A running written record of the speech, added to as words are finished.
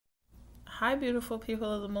Hi, beautiful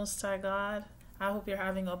people of the Most High God. I hope you're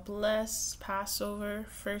having a blessed Passover,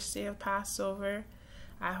 first day of Passover.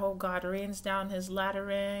 I hope God rains down his latter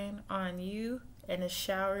rain on you and it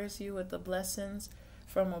showers you with the blessings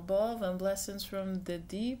from above and blessings from the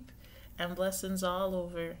deep and blessings all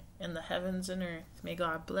over in the heavens and earth. May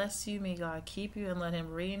God bless you, may God keep you, and let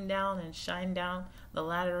him rain down and shine down the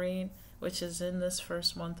latter rain which is in this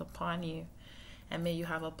first month upon you. And may you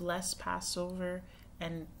have a blessed Passover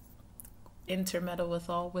and intermeddle with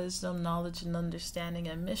all wisdom, knowledge, and understanding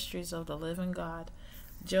and mysteries of the living God.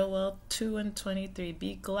 Joel 2:23.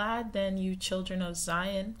 Be glad then, you children of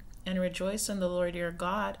Zion, and rejoice in the Lord your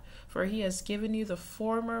God, for he has given you the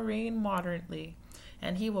former rain moderately,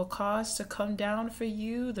 and he will cause to come down for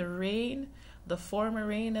you the rain, the former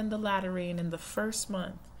rain and the latter rain in the first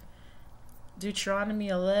month. Deuteronomy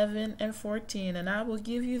 11:14. And I will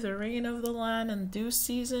give you the rain of the land in due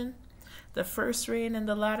season, the first rain and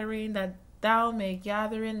the latter rain, that thou may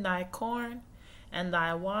gather in thy corn, and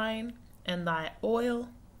thy wine, and thy oil.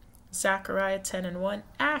 Zechariah 10:1.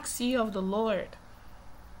 Ask ye of the Lord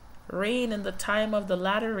rain in the time of the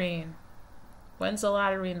latter rain. When's the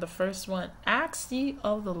latter rain? The first one. Ask ye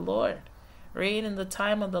of the Lord rain in the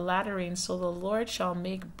time of the latter rain, so the Lord shall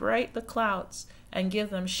make bright the clouds, and give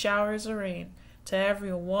them showers of rain to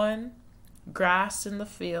every one grass in the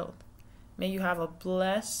field. May you have a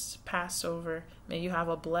blessed Passover. May you have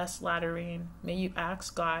a blessed latter rain. May you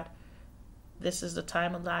ask God, this is the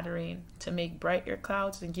time of latter rain, to make bright your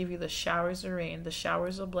clouds and give you the showers of rain, the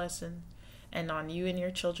showers of blessing, and on you and your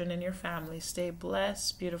children and your family. Stay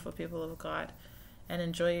blessed, beautiful people of God, and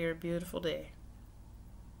enjoy your beautiful day.